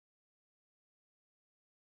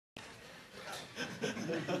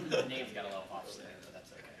names got a little off there, but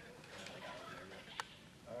that's okay.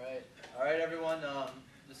 All right, everyone.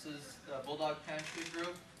 This is the Bulldog Pantry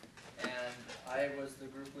group, and I was the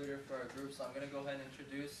group leader for our group, so I'm going to go ahead and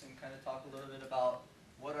introduce and kind of talk a little bit about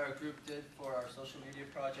what our group did for our social media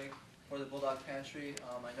project for the Bulldog Pantry.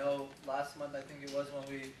 I know last month, I think it was, when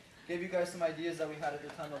we gave you guys some ideas that we had at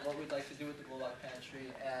the time of what we'd like to do with the Bulldog Pantry,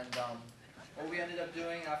 and what we ended up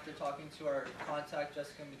doing after talking to our contact,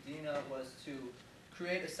 Jessica Medina, was to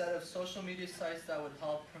create a set of social media sites that would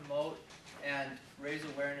help promote and raise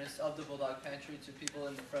awareness of the Bulldog Pantry to people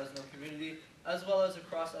in the Fresno community, as well as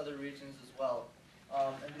across other regions as well.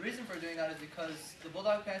 And the reason for doing that is because the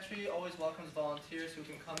Bulldog Pantry always welcomes volunteers who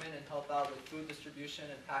can come in and help out with food distribution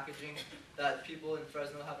and packaging that people in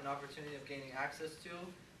Fresno have an opportunity of gaining access to.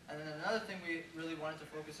 And then another thing we really wanted to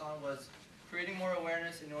focus on was creating more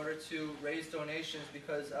awareness in order to raise donations,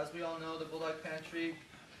 because as we all know, the Bulldog Pantry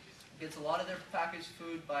gets a lot of their packaged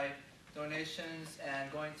food by donations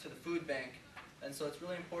and going to the food bank. And so it's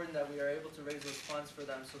really important that we are able to raise those funds for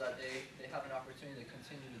them so that they have an opportunity to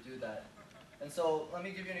continue to do that. And so let me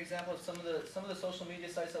give you an example of some of the social media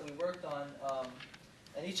sites that we worked on.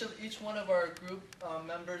 And each one of our group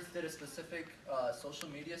members did a specific social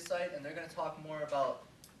media site, and they're going to talk more about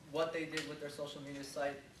what they did with their social media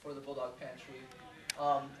site for the Bulldog Pantry.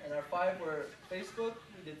 And our five were Facebook,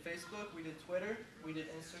 we did Twitter, we did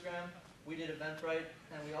Instagram, we did Eventbrite,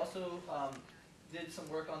 and we also did some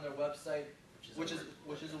work on their website, which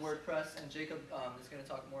is a WordPress, and Jacob is going to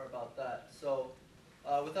talk more about that. So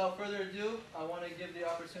without further ado, I want to give the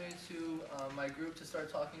opportunity to my group to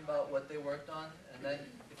start talking about what they worked on, and then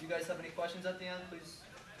if you guys have any questions at the end, please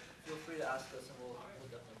feel free to ask us, and we'll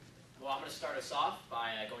definitely. Well, I'm going to start us off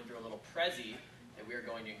by going through a little Prezi that we are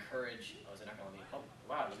going to encourage. Oh, is it not going to let me? Oh,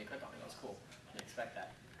 wow, let me click on it. That was cool. Didn't expect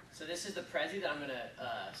that. So this is the Prezi that I'm going to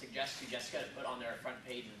suggest to Jessica to put on their front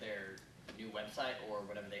page of their new website or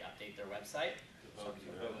whatever they update their website. The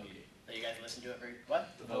Voki. So you guys listen to it very,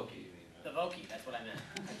 what? The Voki, you mean. The Voki, that's what I meant.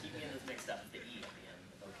 I keep getting this mixed up. It's the E at the end.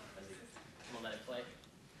 The Voki Prezi. I'm going to let it play.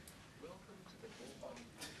 Welcome to the Bulldog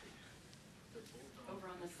Pantry. The Bulldog over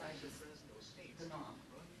on the side is the knob.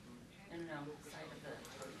 No, side of the.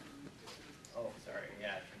 Oh, sorry.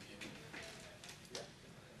 Yeah.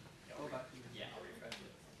 Go back. Yeah, I'll refresh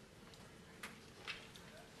it.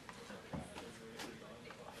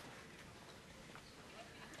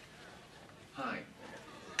 Hi,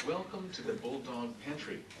 welcome to the Bulldog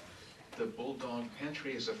Pantry. The Bulldog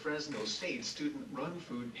Pantry is a Fresno State student-run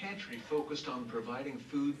food pantry focused on providing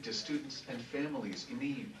food to students and families in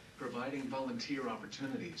need, providing volunteer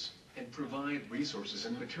opportunities, and provide resources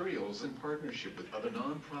and materials in partnership with other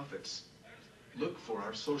nonprofits. Look for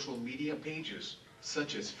our social media pages,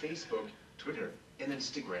 such as Facebook, Twitter, and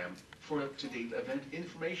Instagram, for up-to-date event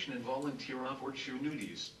information and volunteer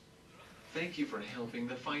opportunities. Thank you for helping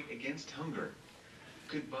the fight against hunger.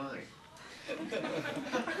 Goodbye.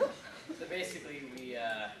 So basically, we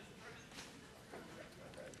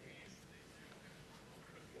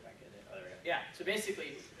yeah. So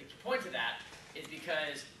basically, the point to that is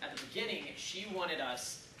because at the beginning she wanted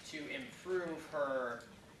us to improve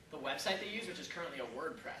the website they use, which is currently a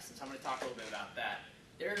WordPress, and so I'm going to talk a little bit about that.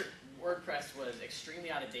 Their WordPress was extremely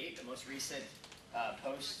out of date. The most recent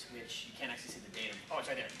post, which you can't actually see the date of, oh, it's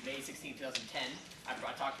right there, May 16, 2010. I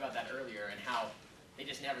talked about that earlier and how they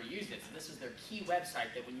just never used it. So this is their key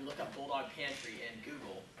website that when you look up Bulldog Pantry in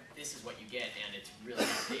Google, this is what you get, and it's really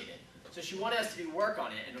outdated. So she wanted us to do work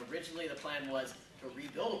on it, and originally the plan was to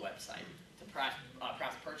rebuild a website, to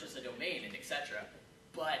perhaps purchase a domain, and etc.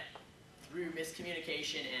 But through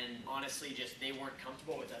miscommunication and honestly just they weren't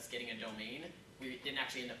comfortable with us getting a domain, we didn't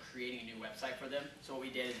actually end up creating a new website for them. So what we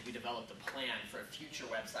did is we developed a plan for a future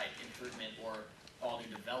website improvement or all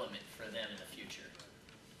new development for them in the future.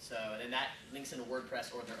 So then that links into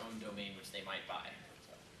WordPress or their own domain, which they might buy.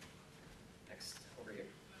 So, next, over here.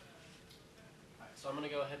 So I'm going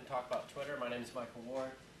to go ahead and talk about Twitter. My name is Michael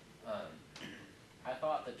Ward. I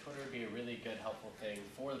thought that Twitter would be a really good, helpful thing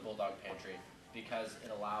for the Bulldog Pantry because it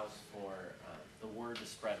allows for the word to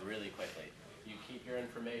spread really quickly. You keep your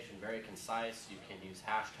information very concise. You can use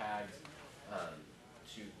hashtags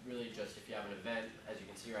to really just, if you have an event, as you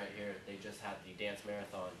can see right here, they just had the dance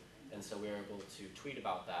marathon, and so we were able to tweet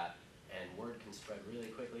about that, and word can spread really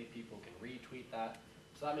quickly. People can retweet that.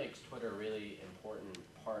 So that makes Twitter a really important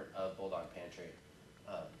part of Bulldog Pantry.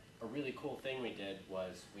 A really cool thing we did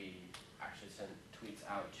was we actually sent tweets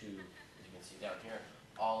out to, as you can see down here,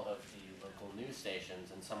 all of the local news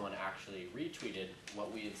stations, and someone actually retweeted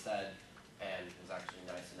what we had said and was actually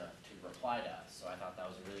nice enough to reply to us. So I thought that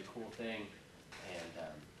was a really cool thing. And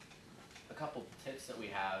a couple tips that we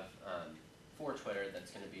have, for Twitter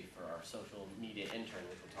that's going to be for our social media intern,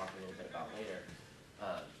 which we'll talk a little bit about later,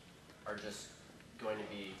 are just going to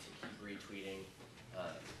be to keep retweeting,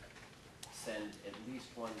 send at least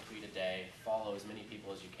one tweet a day, follow as many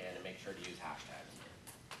people as you can, and make sure to use hashtags.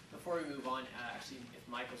 Before we move on, actually, if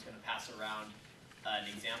Michael's going to pass around an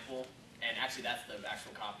example, and actually that's the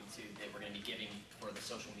actual copy too that we're going to be giving for the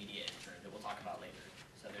social media intern that we'll talk about later.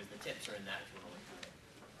 So there's the tips are in that if you want to look through it.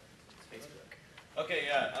 It's Facebook. Okay,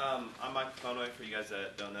 yeah, I'm Michael Conway for you guys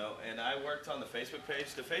that don't know, and I worked on the Facebook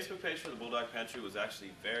page. The Facebook page for the Bulldog Pantry was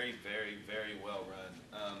actually very, very, very well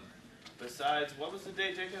run. Besides, what was the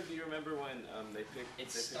date, Jacob? Do you remember when they picked?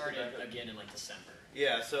 It started again in like December.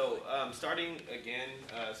 Yeah, so starting again,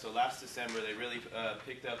 so last December they really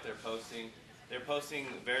picked up their posting. They're posting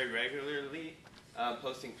very regularly,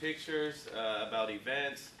 posting pictures about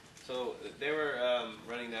events. So they were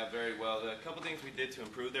running that very well. A couple things we did to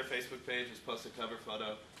improve their Facebook page was post a cover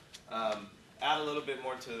photo, add a little bit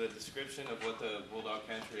more to the description of what the Bulldog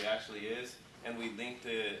Pantry actually is, and we linked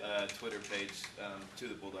the Twitter page to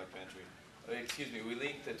the Bulldog Pantry. Excuse me, we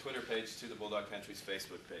linked the Twitter page to the Bulldog Pantry's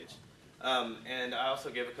Facebook page. And I also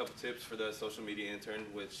gave a couple tips for the social media intern,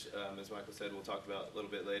 which, as Michael said, we'll talk about a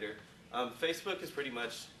little bit later. Facebook is pretty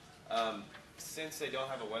much, since they don't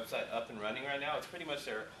have a website up and running right now, it's pretty much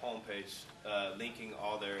their homepage, linking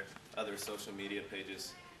all their other social media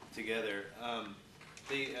pages together.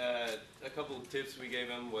 A couple of tips we gave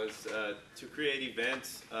them was to create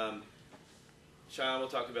events. Sean will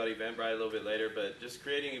talk about Eventbrite a little bit later, but just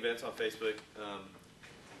creating events on Facebook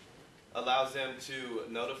allows them to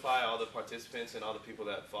notify all the participants and all the people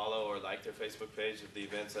that follow or like their Facebook page of the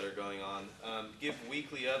events that are going on. Give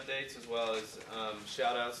weekly updates as well as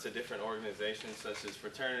shout outs to different organizations such as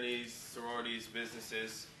fraternities, sororities,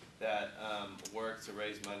 businesses that work to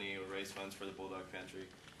raise money or raise funds for the Bulldog Pantry,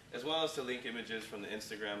 as well as to link images from the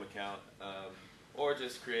Instagram account or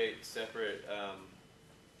just create separate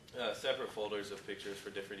separate folders of pictures for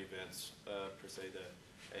different events, per se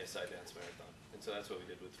the ASI Dance Marathon. And so that's what we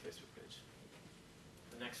did with the Facebook page.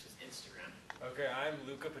 The next is Instagram. Okay, I'm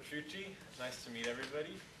Luca Petrucci. Nice to meet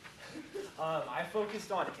everybody. I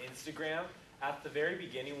focused on Instagram. At the very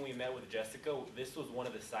beginning when we met with Jessica, this was one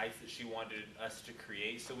of the sites that she wanted us to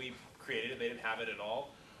create, so we created it. They didn't have it at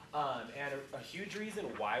all. And a huge reason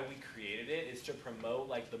why we created it is to promote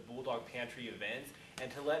like the Bulldog Pantry events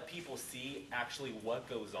and to let people see actually what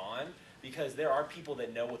goes on, because there are people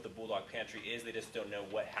that know what the Bulldog Pantry is, they just don't know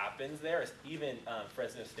what happens there, even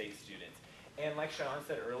Fresno State students. And like Sean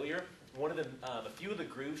said earlier, one of a few of the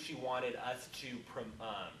groups she wanted us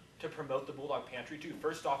to promote the Bulldog Pantry to,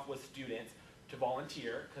 first off was students to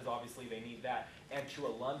volunteer, because obviously they need that, and to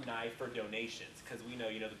alumni for donations, because we know,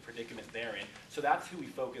 the predicament they're in. So that's who we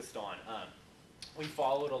focused on. We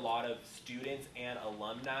followed a lot of students and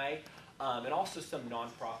alumni, and also some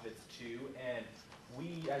nonprofits too. And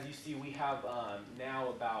we, as you see, we have now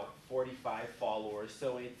about 45 followers,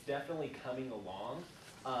 so it's definitely coming along.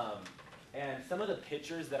 And some of the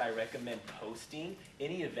pictures that I recommend posting,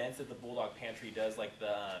 any events that the Bulldog Pantry does, like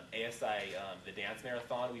the ASI, the dance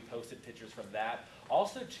marathon, we posted pictures from that.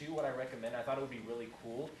 Also too, what I recommend, I thought it would be really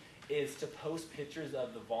cool, is to post pictures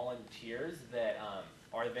of the volunteers that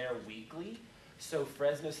are there weekly. So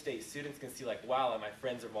Fresno State students can see like, wow, my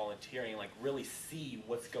friends are volunteering, like really see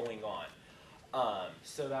what's going on.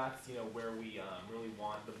 So that's where we really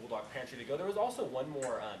want the Bulldog Pantry to go. There was also one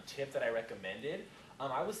more tip that I recommended.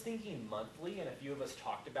 I was thinking monthly, and a few of us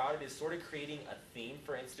talked about it, is sort of creating a theme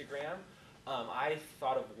for Instagram. I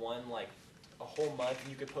thought of one like a whole month, and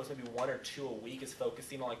you could post maybe 1 or 2 a week is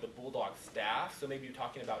focusing on like the Bulldog staff. So maybe you're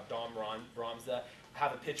talking about Dom Ramza,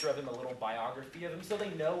 have a picture of him, a little biography of him, so they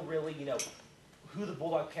know really, who the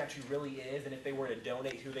Bulldog Pantry really is, and if they were to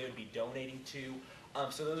donate, who they would be donating to.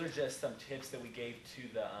 So those are just some tips that we gave to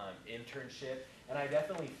the internship. And I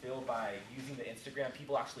definitely feel by using the Instagram,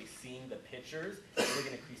 people actually seeing the pictures, it's really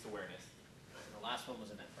going to increase awareness. And the last one was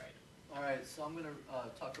Eventbrite. All right, so I'm going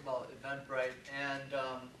to talk about Eventbrite. And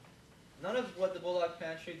none of what the Bulldog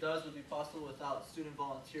Pantry does would be possible without student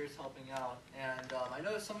volunteers helping out. And I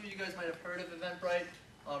know some of you guys might have heard of Eventbrite,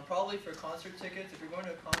 probably for concert tickets. If you're going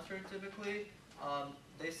to a concert typically,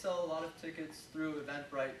 they sell a lot of tickets through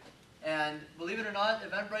Eventbrite. And believe it or not,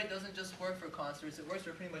 Eventbrite doesn't just work for concerts, it works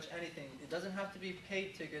for pretty much anything. It doesn't have to be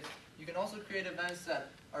paid tickets. You can also create events that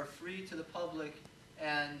are free to the public,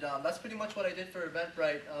 and that's pretty much what I did for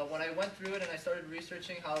Eventbrite. When I went through it and I started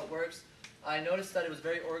researching how it works, I noticed that it was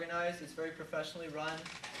very organized, it's very professionally run.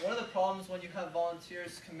 One of the problems when you have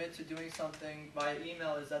volunteers commit to doing something via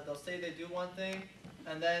email is that they'll say they do one thing,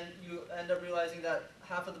 and then you end up realizing that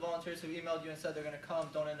half of the volunteers who emailed you and said they're going to come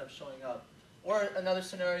don't end up showing up. Or another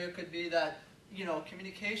scenario could be that, you know,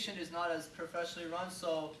 communication is not as professionally run,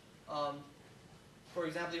 so for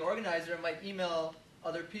example, the organizer might email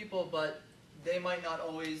other people, but they might not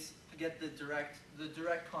always get the direct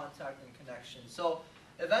contact and connection. So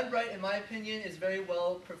Eventbrite, in my opinion, is very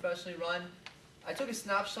well professionally run. I took a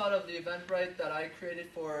snapshot of the Eventbrite that I created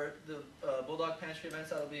for the Bulldog Pantry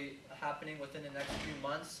events that will be happening within the next few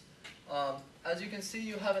months. As you can see,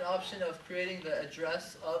 you have an option of creating the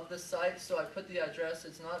address of the site. So I put the address.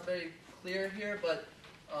 It's not very clear here, but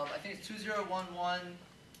I think it's 2011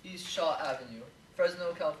 East Shaw Avenue,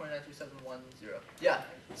 Fresno, California 93710. Yeah.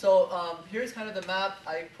 So here's kind of the map.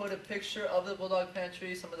 I put a picture of the Bulldog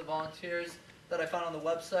Pantry, some of the volunteers that I found on the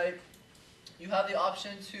website. You have the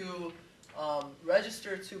option to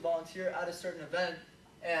register to volunteer at a certain event,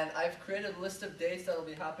 and I've created a list of dates that will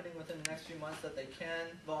be happening within the next few months that they can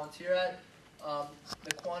volunteer at.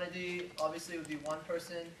 The quantity obviously would be one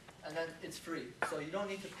person, and then it's free. So you don't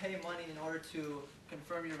need to pay money in order to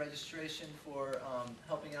confirm your registration for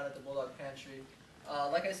helping out at the Bulldog Pantry.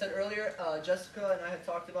 Like I said earlier, Jessica and I had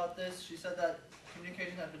talked about this. She said that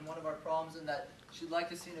communication had been one of our problems and that she'd like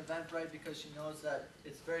to see an Eventbrite because she knows that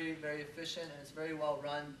it's very, very efficient and it's very well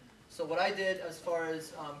run. So what I did as far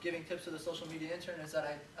as giving tips to the social media intern is that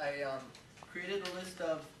I created a list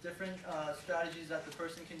of different strategies that the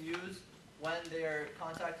person can use when they're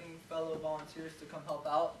contacting fellow volunteers to come help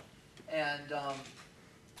out. And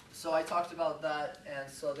so I talked about that, and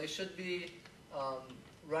so they should be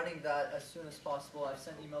running that as soon as possible. I've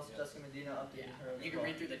sent emails to Jessica Medina updating her. You can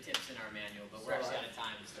read through the tips in our manual, but we're actually out of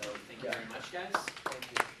time, so thank you very much, guys. Thank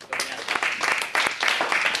you.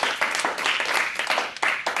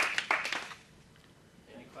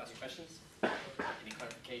 Any questions? Any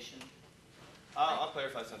clarification? I'll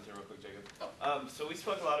clarify something real quick, Jacob. So we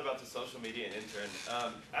spoke a lot about the social media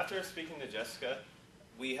intern. After speaking to Jessica,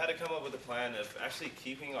 we had to come up with a plan of actually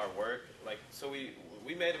keeping our work. Like, so we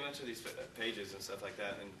made a bunch of these pages and stuff like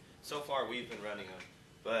that, and so far we've been running them.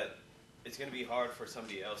 But it's going to be hard for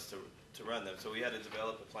somebody else to run them. So we had to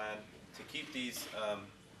develop a plan to keep these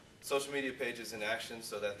social media pages in action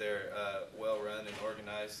so that they're well run and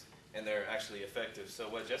organized, and they're actually effective. So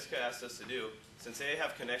what Jessica asked us to do, since they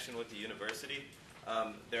have connection with the university,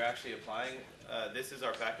 they're actually applying. This is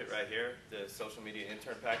our packet right here, the social media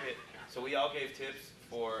intern packet. So we all gave tips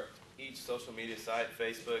for each social media site,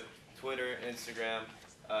 Facebook, Twitter, Instagram.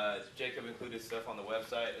 Jacob included stuff on the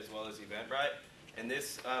website as well as Eventbrite. And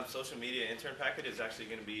this social media intern packet is actually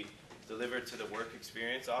going to be delivered to the work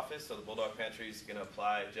experience office. So the Bulldog Pantry is going to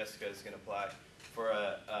apply, Jessica is going to apply for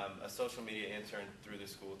a social media intern through the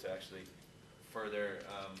school to actually further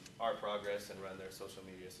our progress and run their social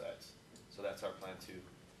media sites. So that's our plan to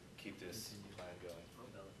keep this plan going.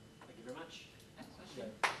 Thank you very much. I have a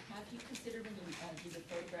question. Have you considered when you do the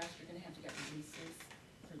photographs, you're going to have to get releases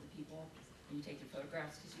for the people when you take the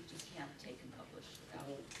photographs, because you just can't take and publish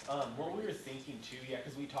without. What we were thinking too, yeah,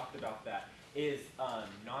 because we talked about that, is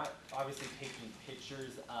not obviously taking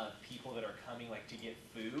pictures of people that are coming like to get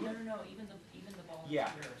food. No, even the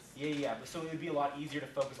volunteers. Yeah. But so it would be a lot easier to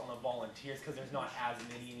focus on the volunteers because there's not as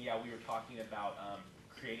many. And yeah, we were talking about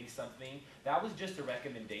creating something. That was just a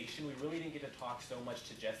recommendation. We really didn't get to talk so much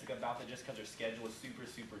to Jessica about that just because her schedule was super,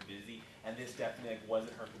 super busy, and this definitely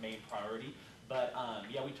wasn't her main priority. But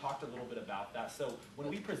yeah, we talked a little bit about that. So when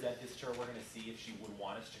we present this to her, we're going to see if she would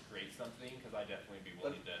want us to create something, because I'd definitely be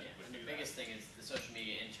willing to And do the biggest thing is the social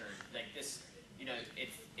media intern. Like this, you know,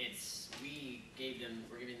 we're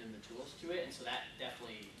giving them the tools to it, and so that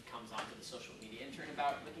definitely comes onto the social media intern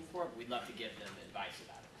about looking for. But we'd love to give them advice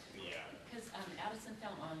about it. Yeah. Because Addison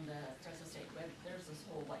found on the Fresno State web, there's this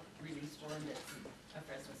whole like release form that's a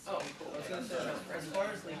Fresno State. Oh, cool. I was going to say, as far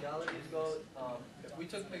as legalities go, if we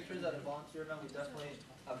took pictures at a volunteer event, we definitely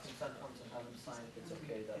have consent forms and have them sign if it's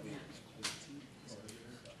okay that we.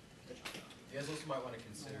 You guys also might want to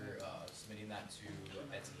consider submitting that to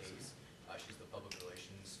Betsy Hayes. She's the public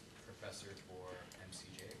relations professor for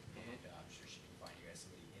MCJ, and I'm sure she can find you guys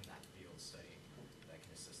somebody in that field studying that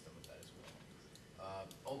can assist them with that as well.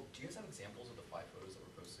 Oh, do you guys have examples of the 5 photos that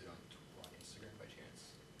were posted on Instagram by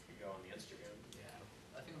chance? You go on the Instagram. Yeah.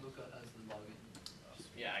 I think Luca has the login.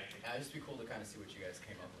 Yeah, I think. It'd just be cool to kind of see what you guys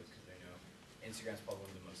came up with, because I know Instagram's probably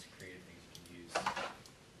one of the most creative things you can use.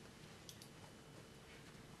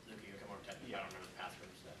 Luke, you can come over to I don't remember the password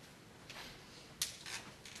and stuff.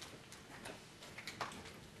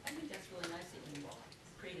 I think that's really nice that you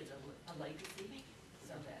created a legacy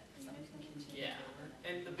so that someone can continue Yeah. forward.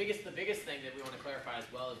 And the biggest thing that we want to clarify as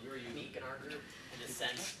well is we were unique in our group in the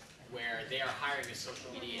sense where they are hiring a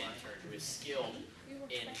social media intern who is skilled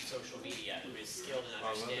in social media, who is skilled in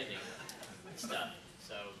understanding stuff.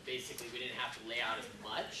 So basically, we didn't have to lay out as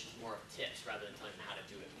much, more of tips rather than telling them how to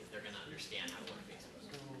do it because they're going to understand how to work Facebook.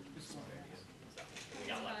 So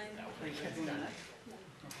we got lucky with that one.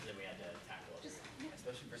 And then we had to tackle it.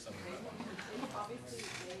 Especially for someone who might want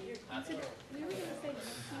That's it. to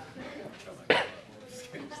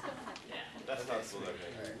Yeah. That's not cool.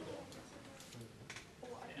 Okay.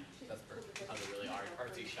 Yeah. That's perfect. That was a really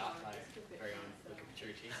artsy shot by very own Luca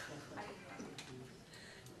Petrucci.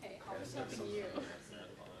 Hey, I'll just talk to you.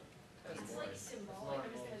 It's like symbolic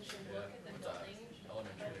because you look at the building.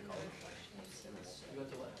 Elementary to college. You go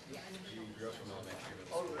to what? You grew up from elementary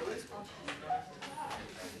to Oh, really?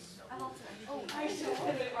 Oh, I should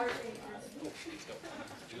have been art majors.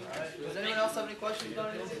 Alright, does anyone else have any questions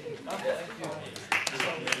about anything? Okay, thank you.